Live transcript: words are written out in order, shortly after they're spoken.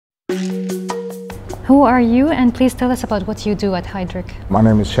Who are you, and please tell us about what you do at Heidrick. My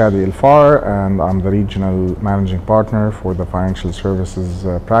name is Shadi El Farr, and I'm the Regional Managing Partner for the Financial Services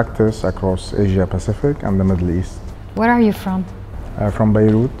practice across Asia Pacific and the Middle East. Where are you from? From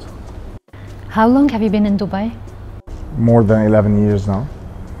Beirut. How long have you been in Dubai? More than 11 years now.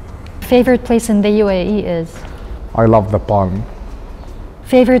 Favorite place in the UAE is? I love the Palm.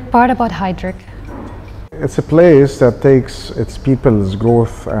 Favorite part about Heidrick? It's a place that takes its people's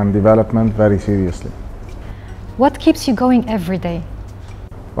growth and development very seriously. What keeps you going every day?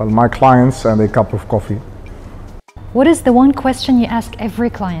 Well, my clients and a cup of coffee. What is the one question you ask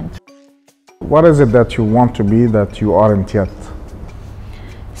every client? What is it that you want to be that you aren't yet?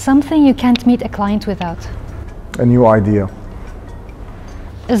 Something you can't meet a client without? A new idea.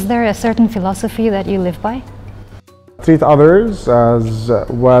 Is there a certain philosophy that you live by? Treat others as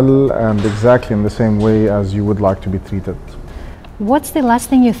well and exactly in the same way as you would like to be treated. What's the last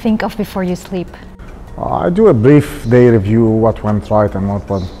thing you think of before you sleep? I do a brief day review, what went right and what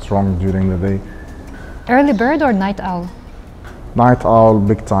went wrong during the day. Early bird or night owl? Night owl,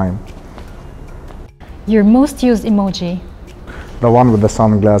 big time. Your most used emoji? The one with the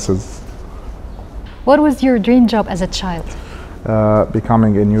sunglasses. What was your dream job as a child?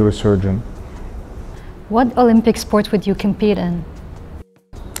 Becoming a neurosurgeon. What Olympic sport would you compete in?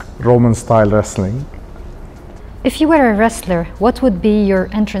 Roman style wrestling. If you were a wrestler, what would be your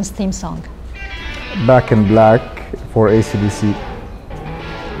entrance theme song? Back in Black for AC/DC.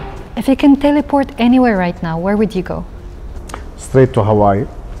 If you can teleport anywhere right now, where would you go? Straight to Hawaii.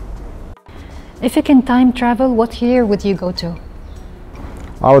 If you can time travel, what year would you go to?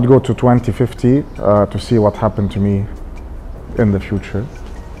 I would go to 2050 to see what happened to me in the future.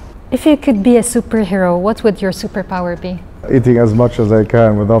 If you could be a superhero, what would your superpower be? Eating as much as I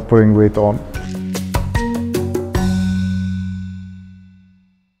can without putting weight on.